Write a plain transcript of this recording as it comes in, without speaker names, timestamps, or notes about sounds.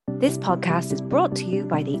This podcast is brought to you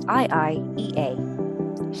by the IIEA,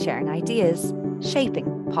 sharing ideas,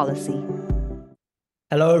 shaping policy.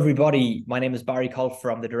 Hello, everybody. My name is Barry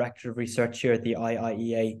Colfer. I'm the Director of Research here at the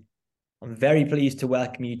IIEA. I'm very pleased to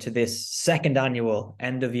welcome you to this second annual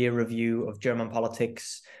end-of-year review of German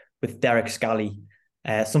politics with Derek Scally,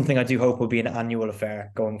 something I do hope will be an annual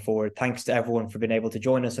affair going forward. Thanks to everyone for being able to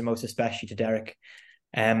join us, and most especially to Derek.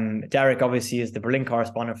 Derek obviously is the Berlin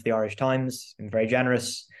correspondent for the Irish Times. He's been very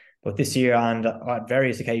generous, both this year and at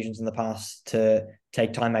various occasions in the past, to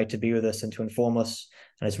take time out to be with us and to inform us,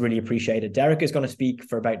 and it's really appreciated. Derek is going to speak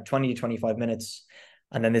for about 20 to 25 minutes,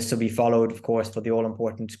 and then this will be followed, of course, by the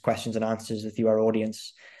all-important questions and answers with you, our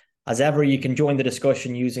audience. As ever, you can join the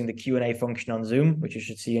discussion using the Q&A function on Zoom, which you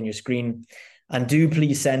should see on your screen, and do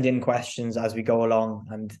please send in questions as we go along,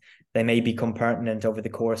 and they may become pertinent over the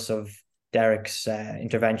course of Derek's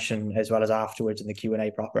intervention as well as afterwards in the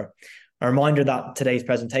Q&A proper. A reminder that today's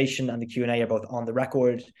presentation and the Q&A are both on the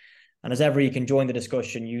record, and as ever, you can join the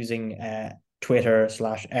discussion using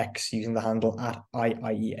Twitter/X using the handle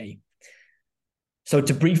 @IIEA. So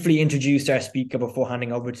to briefly introduce our speaker before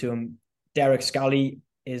handing over to him, Derek Scally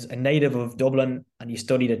is a native of Dublin, and he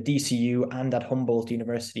studied at DCU and at Humboldt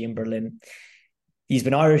University in Berlin. He's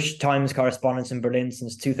been Irish Times correspondent in Berlin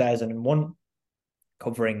since 2001,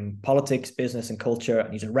 covering politics, business and culture,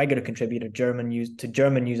 and he's a regular contributor to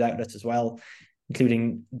German news outlets as well,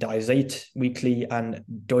 including Die Zeit Weekly and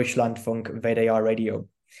Deutschlandfunk VDR Radio.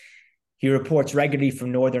 He reports regularly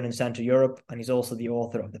from Northern and Central Europe, and he's also the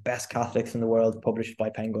author of The Best Catholics in the World, published by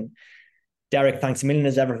Penguin. Derek, thanks a million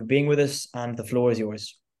as ever for being with us, and the floor is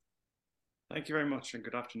yours. Thank you very much, and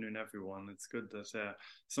good afternoon, everyone. It's good that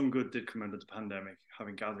some good did come out of the pandemic,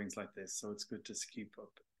 having gatherings like this, so it's good to keep up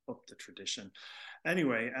the tradition.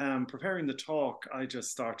 Anyway, preparing the talk, I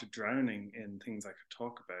just started drowning in things I could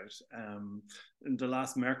talk about. The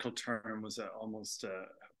last Merkel term was almost a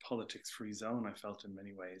politics-free zone, I felt, in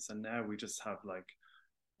many ways, and now we just have like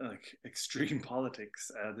extreme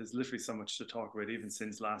politics. There's literally so much to talk about, even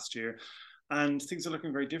since last year. And things are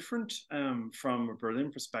looking very different from a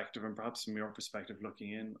Berlin perspective, and perhaps from your perspective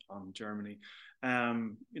looking in on Germany.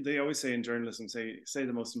 They always say in journalism, say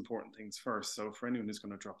the most important things first. So for anyone who's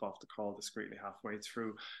going to drop off the call discreetly halfway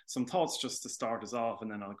through, some thoughts just to start us off,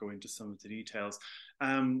 and then I'll go into some of the details.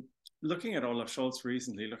 Looking at Olaf Scholz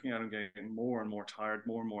recently, looking at him getting more and more tired,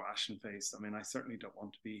 more and more ashen-faced. I mean, I certainly don't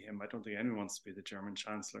want to be him. I don't think anyone wants to be the German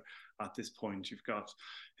Chancellor at this point. You've got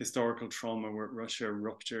historical trauma where Russia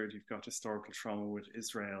ruptured. You've got historical trauma with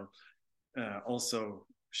Israel also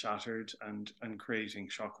shattered and creating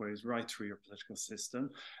shockwaves right through your political system.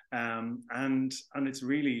 And it's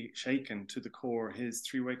really shaken to the core his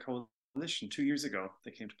three-way coalition. 2 years ago,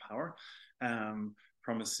 they came to power,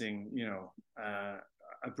 promising,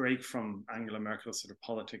 a break from Angela Merkel's sort of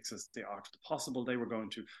politics as the art of the possible. They were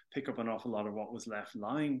going to pick up an awful lot of what was left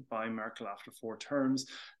lying by Merkel after 4 terms.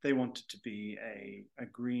 They wanted to be a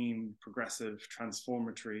green, progressive,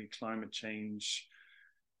 transformatory climate change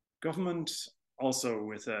government, also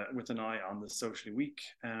with an eye on the socially weak.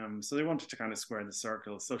 So they wanted to kind of square the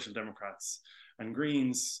circle. Social Democrats and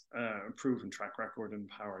Greens, proven track record in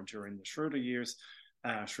power during the Schröder years,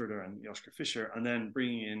 Schröder and Joschka Fischer, and then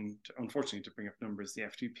bringing in, unfortunately, to bring up numbers, the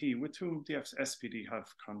FDP, with whom the SPD have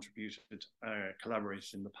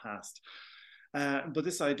collaborated in the past. But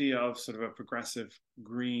this idea of sort of a progressive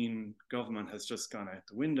green government has just gone out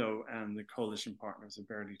the window, and the coalition partners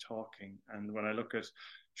are barely talking. And when I look at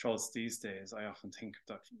Scholz these days, I often think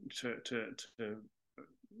that to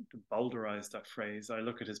boulderize that phrase, I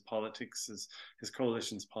look at his politics, his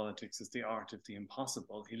coalition's politics, as the art of the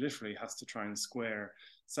impossible. He literally has to try and square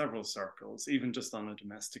several circles, even just on a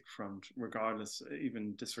domestic front, regardless,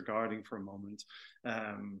 even disregarding for a moment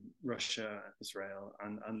Russia, Israel,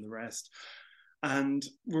 and the rest. And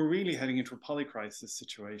we're really heading into a polycrisis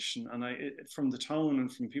situation. And from the tone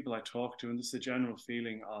and from people I talk to, and there's a general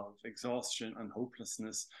feeling of exhaustion and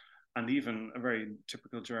hopelessness, and even a very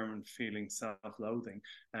typical German feeling, self-loathing.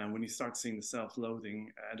 And when you start seeing the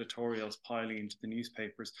self-loathing editorials piling into the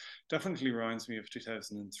newspapers, definitely reminds me of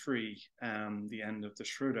 2003, the end of the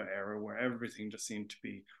Schröder era, where everything just seemed to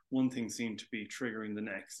be, one thing seemed to be triggering the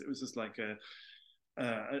next. It was just like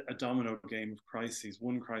a domino game of crises.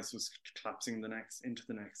 One crisis was collapsing the next, into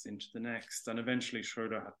the next, into the next. And eventually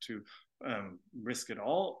Schröder had to risk it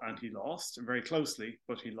all, and he lost very closely,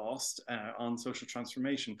 but he lost on social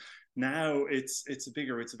transformation. Now it's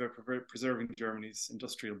about preserving Germany's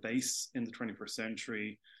industrial base in the 21st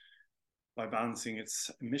century by balancing its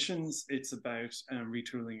emissions. It's about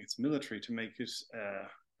retooling its military to make it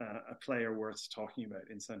a player worth talking about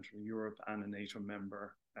in Central Europe, and a NATO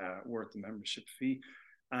member worth the membership fee.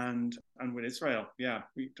 and with Israel, yeah,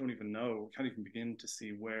 we don't even know. We can't even begin to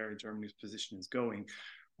see where Germany's position is going.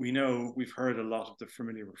 We know we've heard a lot of the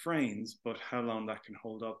familiar refrains, but how long that can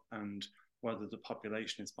hold up and whether the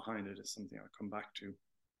population is behind it is something I'll come back to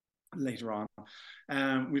later on.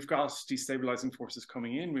 We've got destabilizing forces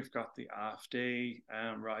coming in. We've got the AfD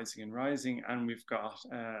rising, and we've got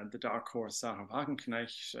the dark horse Sahra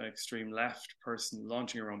Wagenknecht, extreme left person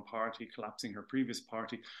launching her own party, collapsing her previous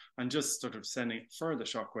party, and just sort of sending further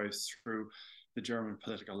shockwaves through the German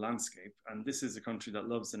political landscape. And this is a country that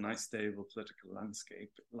loves a nice, stable political landscape,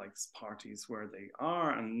 likes parties where they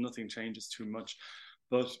are, and nothing changes too much.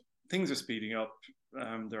 But things are speeding up.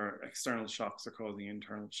 There are external shocks are causing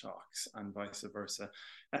internal shocks, and vice versa.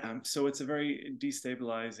 So it's a very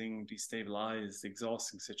destabilized,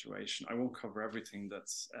 exhausting situation. I won't cover everything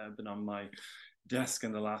that's been on my desk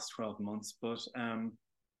in the last 12 months, but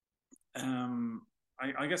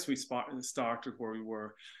I guess we started where we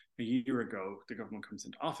were a year ago. The government comes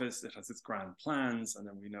into office, it has its grand plans, and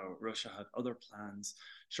then we know Russia had other plans.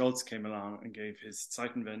 Scholz came along and gave his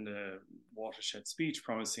Zeitenwende watershed speech,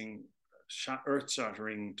 promising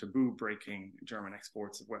earth-shattering, taboo-breaking German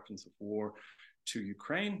exports of weapons of war to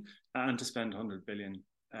Ukraine, and to spend 100 billion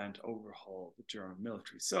and overhaul the German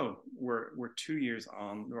military. So we're 2 years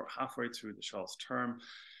on, we're halfway through the Scholz term.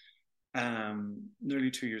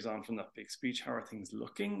 Nearly 2 years on from that big speech. How are things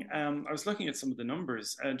looking? I was looking at some of the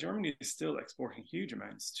numbers. Germany is still exporting huge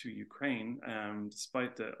amounts to Ukraine,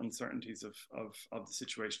 despite the uncertainties of the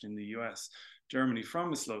situation in the US. Germany,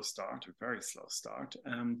 from a slow start, a very slow start,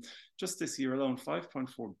 just this year alone,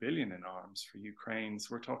 5.4 billion in arms for Ukraine. So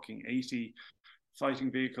we're talking 80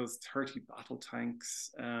 fighting vehicles, 30 battle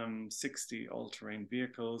tanks, 60 all-terrain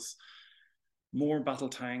vehicles, more battle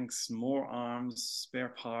tanks, more arms,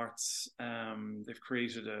 spare parts. They've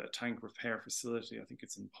created a tank repair facility. I think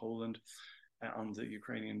it's in Poland, on the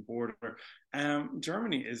Ukrainian border.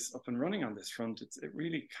 Germany is up and running on this front. It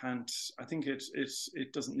really can't. I think it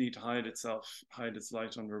doesn't need to hide its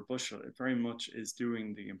light under a bushel. It very much is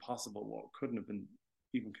doing the impossible, what couldn't have been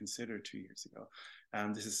even considered 2 years ago.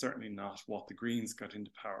 This is certainly not what the Greens got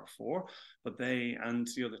into power for, but they and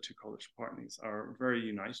the other two coalition parties are very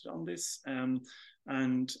united on this.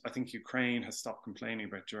 And I think Ukraine has stopped complaining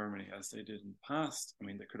about Germany as they did in the past. I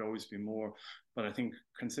mean, there could always be more, but I think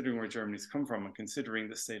considering where Germany's come from and considering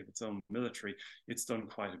the state of its own military, it's done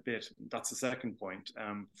quite a bit. That's the second point.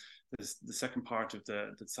 The second part of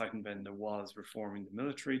the Zeitenwende was reforming the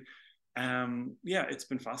military. Yeah, it's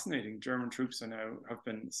been fascinating. German troops have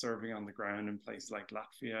been serving on the ground in places like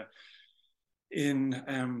Latvia, in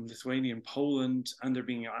Lithuania and Poland, and they're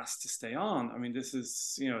being asked to stay on. I mean, this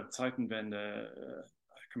is, Zeitenwende, a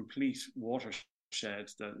complete watershed.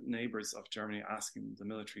 The neighbors of Germany asking the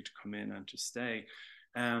military to come in and to stay.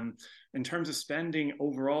 In terms of spending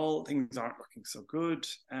overall, things aren't looking so good.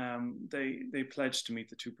 They pledged to meet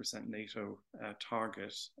the 2% NATO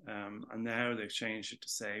target, and now they've changed it to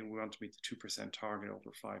say we want to meet the 2% target over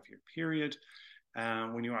a 5-year period.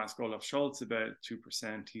 When you ask Olaf Scholz about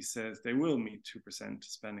 2%, he says they will meet 2%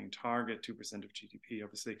 spending target, 2% of GDP,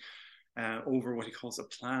 obviously, over what he calls a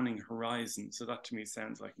planning horizon. So that to me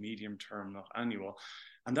sounds like medium term, not annual.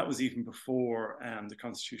 And that was even before the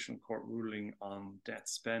Constitutional Court ruling on debt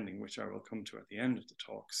spending, which I will come to at the end of the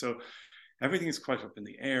talk. So everything is quite up in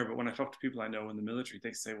the air. But when I talk to people I know in the military,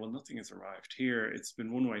 they say, well, nothing has arrived here. It's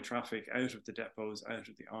been one-way traffic out of the depots, out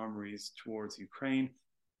of the armories towards Ukraine.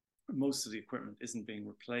 Most of the equipment isn't being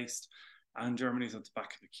replaced. And Germany's at the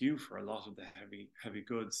back of the queue for a lot of the heavy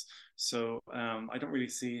goods. So I don't really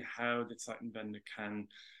see how the Zeitenwende can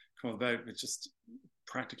come about. It just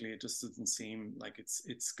doesn't seem like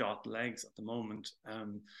it's got legs at the moment.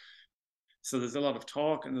 So there's a lot of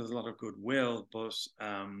talk and there's a lot of goodwill, but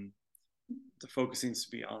the focus seems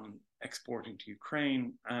to be on exporting to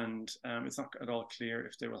Ukraine, and it's not at all clear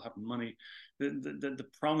if they will have money. The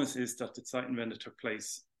promise is that the Zeitenwende took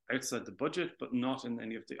place outside the budget, but not in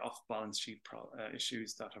any of the off-balance sheet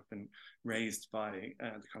issues that have been raised by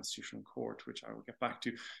the Constitutional Court, which I will get back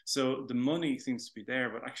to. So the money seems to be there,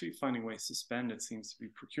 but actually finding ways to spend it seems to be,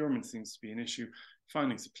 procurement seems to be an issue,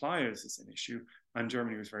 finding suppliers is an issue, and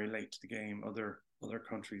Germany was very late to the game. Other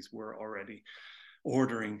countries were already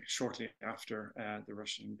ordering shortly after the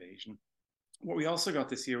Russian invasion. What we also got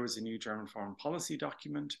this year was a new German foreign policy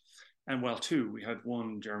document. And well, two, we had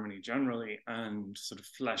one, Germany generally, and sort of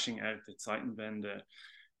fleshing out the Zeitenwende,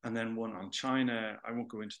 and then one on China. I won't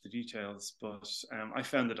go into the details, but I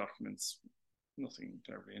found the documents nothing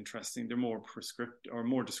terribly interesting. They're more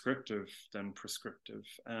descriptive than prescriptive.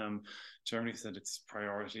 Germany said its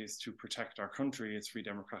priority is to protect our country, its free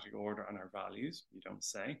democratic order, and our values. You don't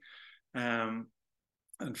say.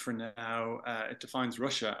 And for now, it defines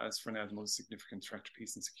Russia as, for now, the most significant threat to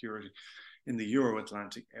peace and security in the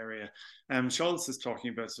Euro-Atlantic area. Scholz is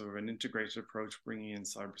talking about sort of an integrated approach, bringing in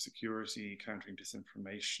cybersecurity, countering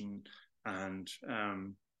disinformation, and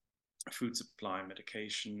food supply,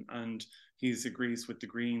 medication. And he agrees with the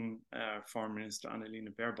Green Foreign Minister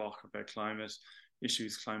Annalena Baerbock about climate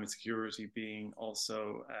issues, climate security being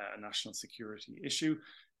also a national security issue.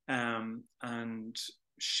 And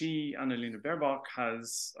Annalena Baerbock,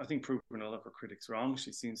 has, I think, proven all of her critics wrong.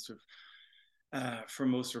 She seems to have, for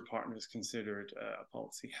most of her partners, considered a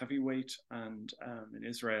policy heavyweight. And in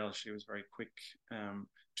Israel, she was very quick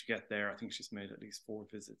to get there. I think she's made at least 4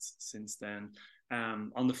 visits since then.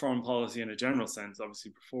 On the foreign policy in a general sense,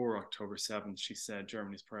 obviously before October 7th, she said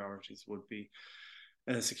Germany's priorities would be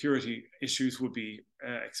security issues would be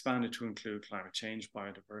expanded to include climate change,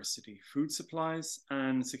 biodiversity, food supplies,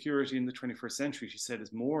 and security in the 21st century, she said,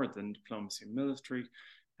 is more than diplomacy and military.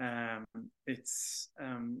 It's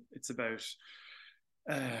about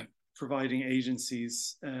providing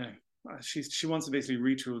agencies. She wants to basically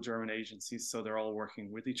retool German agencies so they're all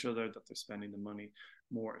working with each other, that they're spending the money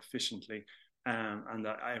more efficiently. And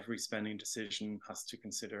that every spending decision has to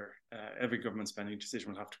consider, every government spending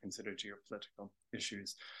decision will have to consider geopolitical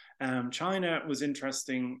issues. China was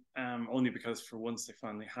interesting only because for once they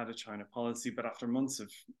finally had a China policy, but after months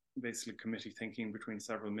of basically committee thinking between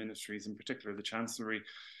several ministries, in particular the Chancellery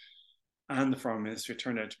and the Foreign Ministry, it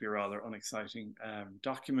turned out to be a rather unexciting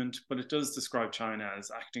document, but it does describe China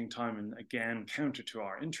as acting time and again counter to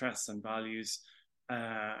our interests and values.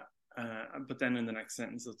 But then in the next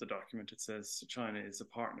sentence of the document, it says China is a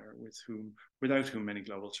partner without whom many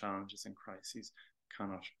global challenges and crises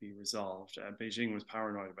cannot be resolved. Beijing was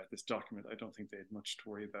paranoid about this document. I don't think they had much to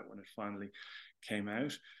worry about when it finally came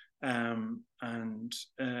out. And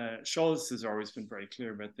Scholz has always been very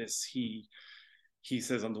clear about this. He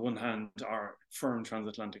says, on the one hand, our firm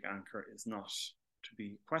transatlantic anchor is not to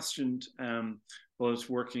be questioned, but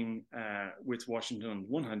working with Washington on the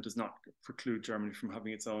one hand does not preclude Germany from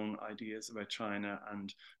having its own ideas about China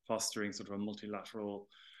and fostering sort of a multilateral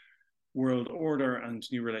world order and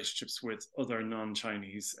new relationships with other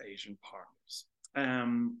non-Chinese Asian partners.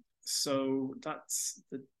 So that's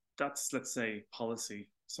let's say policy,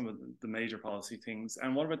 some of the major policy things.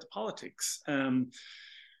 And what about the politics?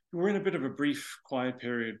 We're in a bit of a brief, quiet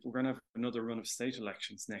period. We're going to have another run of state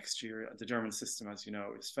elections next year. The German system, as you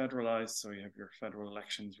know, is federalized. So you have your federal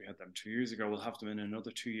elections. We had them 2 years ago. We'll have them in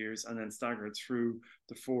another 2 years. And then staggered through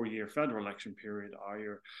the 4-year federal election period are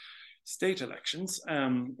your state elections,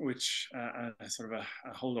 which sort of a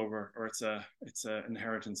holdover, or it's an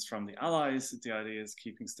inheritance from the Allies. The idea is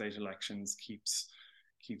keeping state elections keeps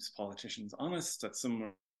politicians honest, that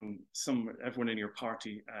everyone in your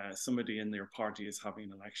party, somebody in your party is having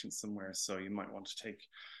an election somewhere, so you might want to take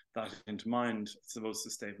that into mind. It's supposed to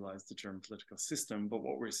stabilize the German political system, but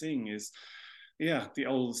what we're seeing is, the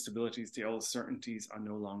old stabilities, the old certainties are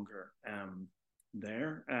no longer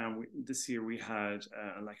there. This year we had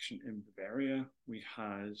an election in Bavaria. We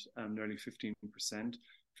had nearly 15%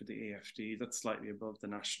 for the AfD. That's slightly above the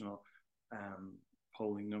national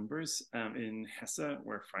polling numbers. In Hesse,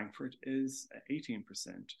 where Frankfurt is,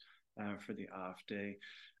 18% for the AfD.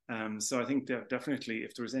 So I think that definitely,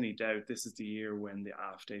 if there was any doubt, this is the year when the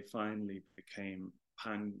AfD finally became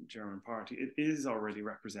pan-German party. It is already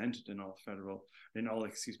represented in all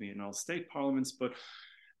state parliaments, but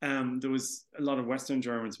there was a lot of Western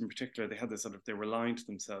Germans in particular. They had this they were lying to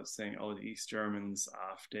themselves, saying, "Oh, the East Germans,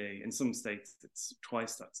 AfD." In some states, it's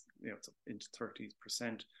twice that. It's up into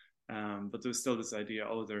 30%. But there's still this idea,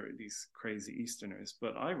 they're these crazy Easterners.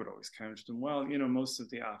 But I would always count them. Well, most of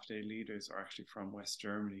the AfD leaders are actually from West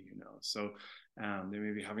Germany, so they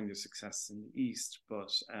may be having their success in the East,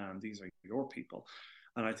 but these are your people.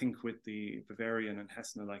 And I think with the Bavarian and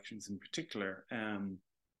Hessen elections in particular,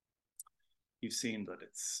 you've seen that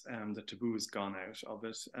it's the taboo has gone out of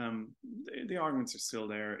it. The arguments are still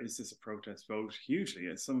there. Is this a protest vote?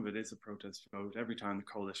 Hugely, some of it is a protest vote. Every time the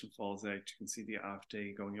coalition falls out, you can see the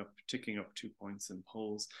AfD ticking up 2 points in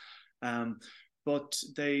polls. But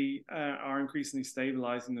they are increasingly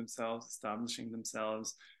stabilizing themselves, establishing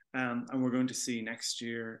themselves. And we're going to see next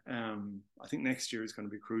year, I think next year is going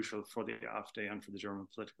to be crucial for the AfD and for the German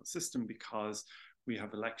political system, because we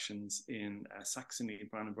have elections in Saxony,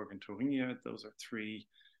 Brandenburg, and Thuringia. Those are 3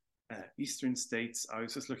 eastern states. I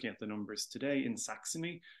was just looking at the numbers today. In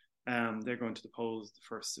Saxony, they're going to the polls the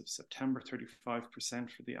 1st of September,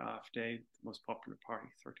 35% for the AfD, the most popular party,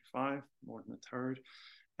 35%, more than a third.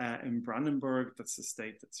 In Brandenburg, that's the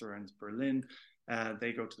state that surrounds Berlin,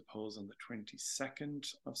 they go to the polls on the 22nd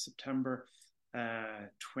of September,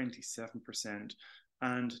 27%.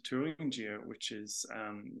 And Thuringia, which is sort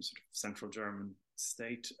of central German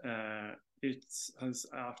state, it has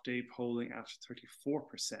AfD polling at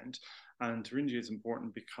 34%. And Thuringia is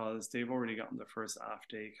important because they've already gotten the first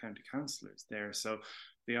AfD county councillors there. So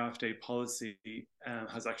the AfD policy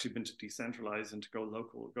has actually been to decentralize and to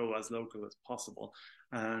go as local as possible.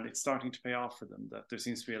 And it's starting to pay off for them, that there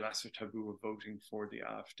seems to be a lesser taboo of voting for the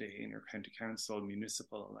AfD in your county council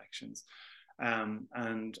municipal elections.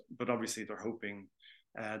 But obviously they're hoping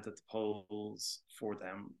that the polls for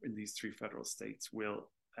them in these three federal states will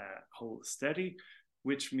hold steady,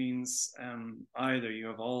 which means either you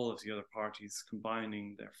have all of the other parties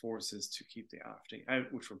combining their forces to keep the AfD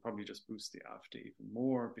out, which will probably just boost the AfD even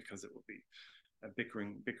more because it will be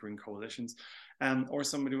bickering coalitions, or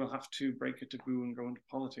somebody will have to break a taboo and go into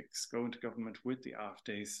politics, go into government with the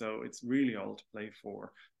AfD. So it's really all to play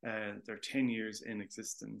for. They're 10 years in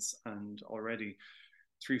existence, and already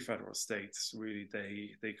three federal states, really,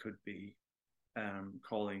 they could be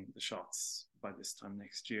calling the shots by this time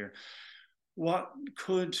next year. What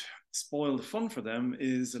could spoil the fun for them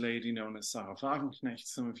is a lady known as Sahra Wagenknecht.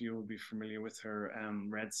 Some of you will be familiar with her,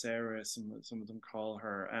 Red Sarah, some of them call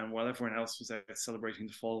her. And while everyone else was out celebrating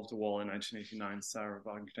the fall of the wall in 1989, Sahra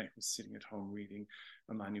Wagenknecht was sitting at home reading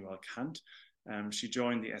Immanuel Kant. She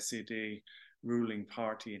joined the SED ruling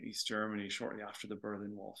party in East Germany shortly after the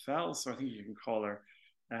Berlin Wall fell. So I think you can call her,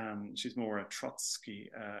 she's more a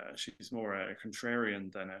Trotsky, she's more a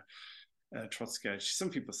contrarian than a Trotskyite. Some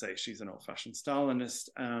people say she's an old-fashioned Stalinist.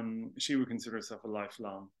 She would consider herself a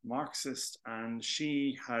lifelong Marxist, and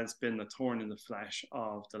she has been the thorn in the flesh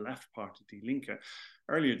of the left party, Die Linke.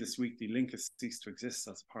 Earlier this week, Die Linke ceased to exist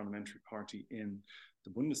as a parliamentary party in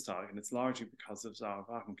the Bundestag, and it's largely because of Sahra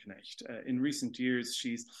Wagenknecht. In recent years,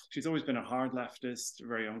 she's always been a hard leftist,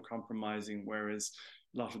 very uncompromising, whereas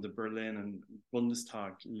a lot of the Berlin and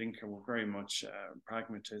Bundestag Linke were very much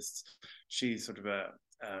pragmatists. She's sort of a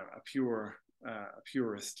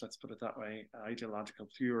purist, let's put it that way, ideological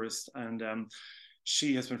purist. And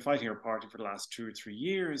she has been fighting her party for the last 2 or 3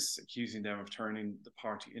 years, accusing them of turning the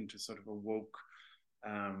party into sort of a woke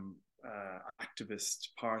activist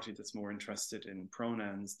party that's more interested in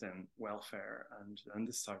pronouns than welfare and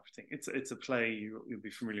this type of thing. It's a play you'll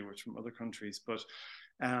be familiar with from other countries. But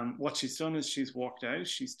what she's done is she's walked out.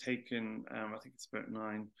 She's taken, I think it's about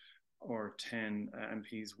 9 or 10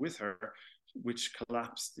 MPs with her, which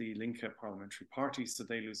collapsed the Linke parliamentary party, so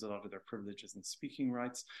they lose a lot of their privileges and speaking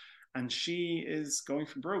rights. And she is going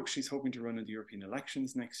for broke. She's hoping to run in the European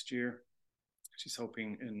elections next year. She's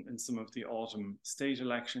hoping in some of the autumn state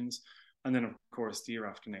elections. And then, of course, the year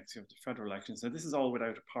after next, you have the federal elections. Now, this is all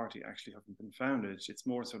without a party actually having been founded. It's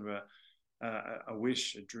more sort of a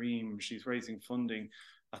wish, a dream. She's raising funding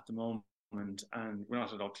at the moment, and we're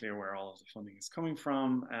not at all clear where all of the funding is coming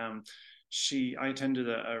from. I attended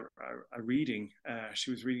a reading.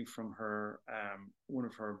 She was reading from her one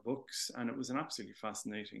of her books, and it was an absolutely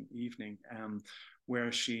fascinating evening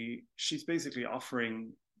where she's basically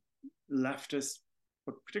offering leftist,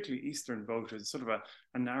 but particularly Eastern voters, sort of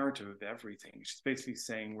a narrative of everything. She's basically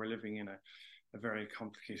saying we're living in a very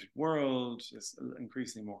complicated world. There's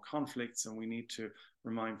increasingly more conflicts, and we need to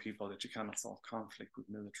remind people that you cannot solve conflict with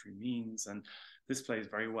military means. And this plays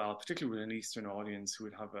very well, particularly with an Eastern audience who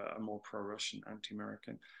would have a more pro-Russian,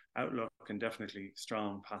 anti-American outlook and definitely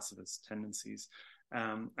strong pacifist tendencies.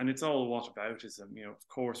 And it's all whataboutism. Of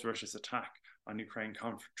course, Russia's attack on Ukraine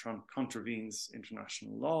contravenes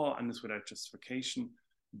international law and is without justification,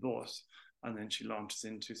 and then she launches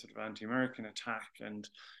into sort of anti-American attack, and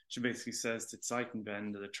she basically says that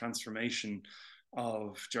Zeitenwende, the transformation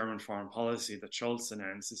of German foreign policy that Scholz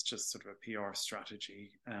announced, is just sort of a PR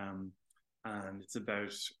strategy, and it's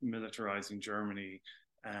about militarizing Germany,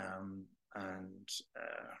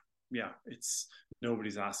 it's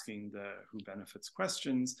nobody's asking the who benefits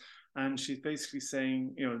questions. And she's basically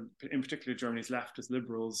saying, in particular, Germany's leftist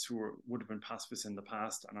liberals who would have been pacifists in the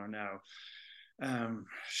past and are now,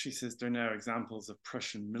 she says they're now examples of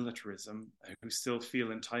Prussian militarism, who still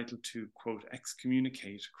feel entitled to, quote,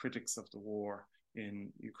 excommunicate critics of the war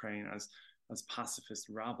in Ukraine as pacifist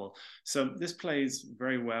rabble. So this plays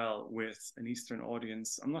very well with an Eastern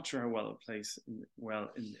audience. I'm not sure how well it plays in the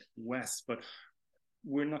West, but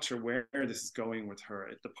we're not sure where this is going with her.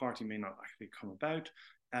 The party may not actually come about,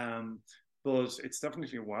 but it's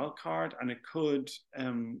definitely a wild card, and it could,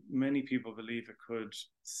 many people believe it could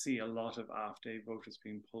see a lot of AfD voters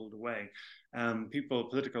being pulled away.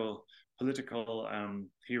 Political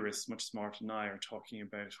theorists, much smarter than I, are talking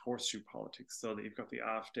about horseshoe politics, so that you've got the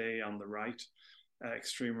AfD on the right,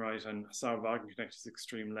 extreme right, and Sahra Wagenknecht is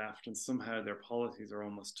extreme left, and somehow their policies are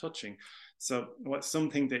almost touching. So some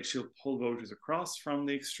think that she'll pull voters across from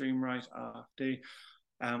the extreme right AfD.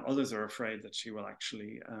 Others are afraid that she will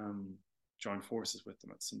actually join forces with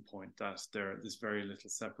them at some point, that there's very little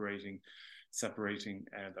separating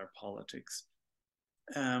their politics.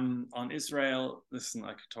 On Israel, listen,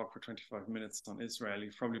 I could talk for 25 minutes on Israel.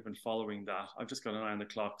 You've probably been following that. I've just got an eye on the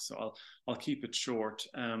clock, so I'll keep it short.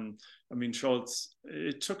 I mean,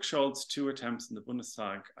 it took Scholz 2 attempts in the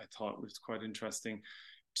Bundestag, I thought was quite interesting,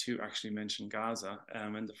 to actually mention Gaza.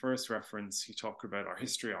 In the first reference, he talked about our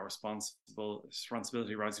history, our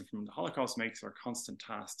responsibility rising from the Holocaust makes our constant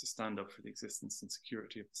task to stand up for the existence and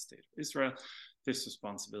security of the state of Israel. This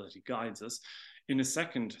responsibility guides us. In a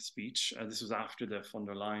second speech, this was after the von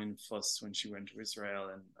der Leyen fuss when she went to Israel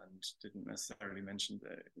and didn't necessarily mention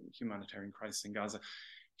the humanitarian crisis in Gaza.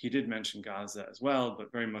 He did mention Gaza as well,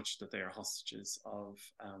 but very much that they are hostages of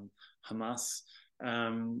Hamas.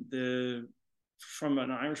 From an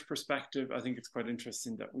Irish perspective, I think it's quite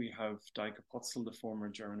interesting that we have Dyke Potzel, the former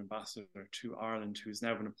German ambassador to Ireland, who's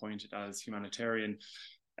now been appointed as humanitarian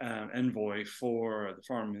envoy for the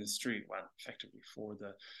foreign ministry, well, effectively for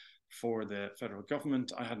the federal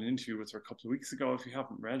government. I had an interview with her a couple of weeks ago. If you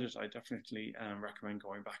haven't read it, I definitely recommend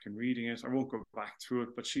going back and reading it. I won't go back through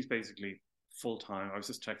it, but she's basically full-time. I was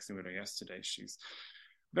just texting with her yesterday. She's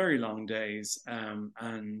very long days. I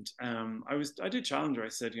did challenge her. I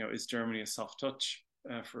said, is Germany a soft touch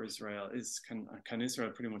for Israel? Can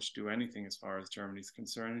Israel pretty much do anything as far as Germany is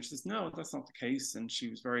concerned? And she says, no, that's not the case. And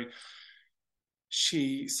she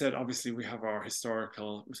said, obviously, we have our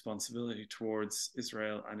historical responsibility towards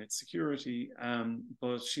Israel and its security.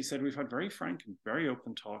 But she said, we've had very frank and very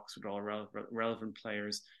open talks with all relevant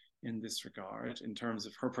players in this regard, in terms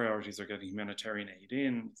of her priorities are getting humanitarian aid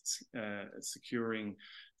in, securing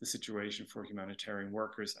the situation for humanitarian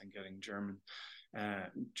workers and getting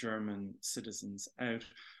German citizens out.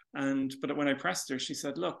 But when I pressed her, she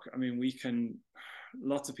said, look, I mean,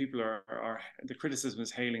 lots of people are the criticism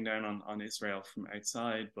is hailing down on Israel from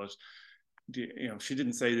outside, but she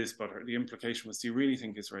didn't say this, but the implication was, do you really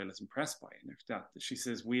think Israel is impressed by it? And if that, she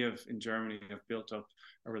says, we in Germany have built up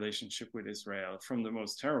a relationship with Israel from the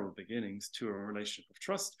most terrible beginnings to a relationship of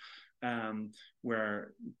trust,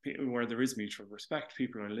 where there is mutual respect.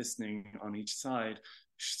 People are listening on each side.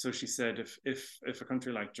 So she said, if a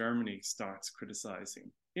country like Germany starts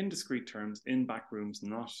criticizing in discreet terms, in back rooms,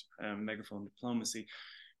 not megaphone diplomacy,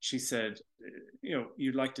 she said,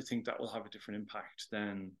 you'd like to think that will have a different impact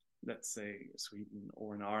than, let's say, Sweden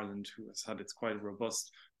or in Ireland, who has had its quite a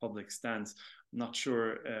robust public stance. I'm not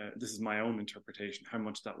sure, this is my own interpretation, how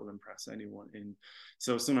much that will impress anyone.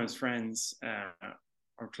 So sometimes friends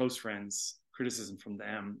or close friends, criticism from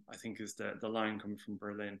them, I think, is the line coming from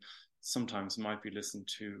Berlin, sometimes might be listened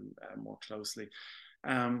to more closely.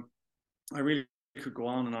 I really could go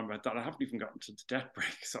on and on about that. I haven't even gotten to the debt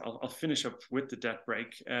break, so I'll finish up with the debt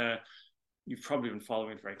break. You've probably been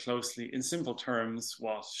following it very closely. In simple terms,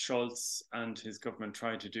 what Scholz and his government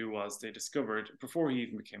tried to do was they discovered, before he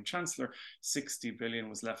even became chancellor, 60 billion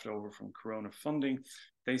was left over from Corona funding.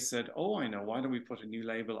 They said, oh, I know, why don't we put a new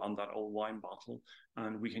label on that old wine bottle?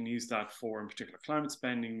 And we can use that for, in particular, climate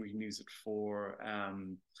spending. We can use it for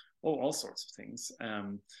all sorts of things.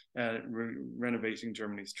 Renovating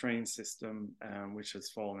Germany's train system, which has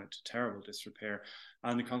fallen into terrible disrepair.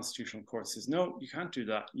 And the Constitutional Court says, no, you can't do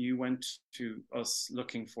that. You went to us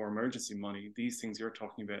looking for emergency money. These things you're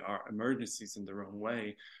talking about are emergencies in their own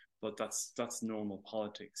way, but that's normal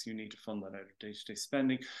politics. You need to fund that out of day-to-day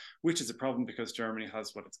spending, which is a problem because Germany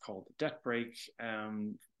has what it's called the debt break,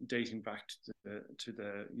 dating back to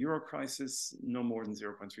the Euro crisis. No more than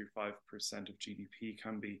 0.35% of GDP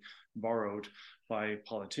can be borrowed by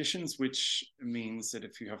politicians, which means that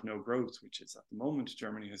if you have no growth, which is at the moment,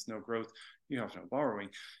 Germany has no growth, you have no borrowing.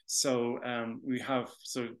 So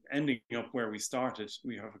ending up where we started,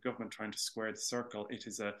 we have a government trying to square the circle. It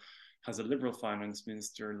has a liberal finance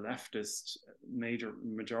minister, leftist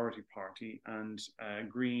majority party, and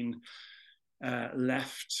green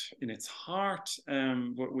left in its heart,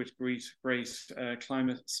 but with great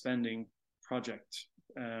climate spending project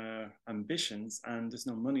ambitions, and there's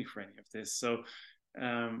no money for any of this. So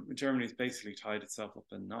Germany has basically tied itself up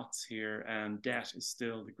in knots here, and debt is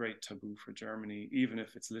still the great taboo for Germany, even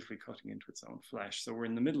if it's literally cutting into its own flesh. So we're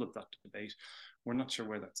in the middle of that debate. We're not sure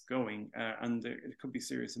where that's going, and it could be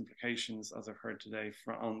serious implications, as I've heard today,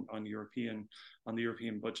 on the European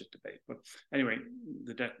budget debate. But anyway,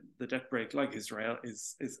 the debt break, like Israel,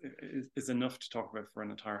 is enough to talk about for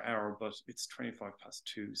an entire hour. But it's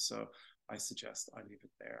 2:25, so I suggest I leave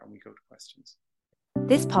it there and we go to questions.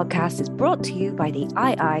 This podcast is brought to you by the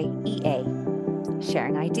IIEA,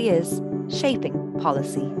 sharing ideas, shaping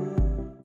policy.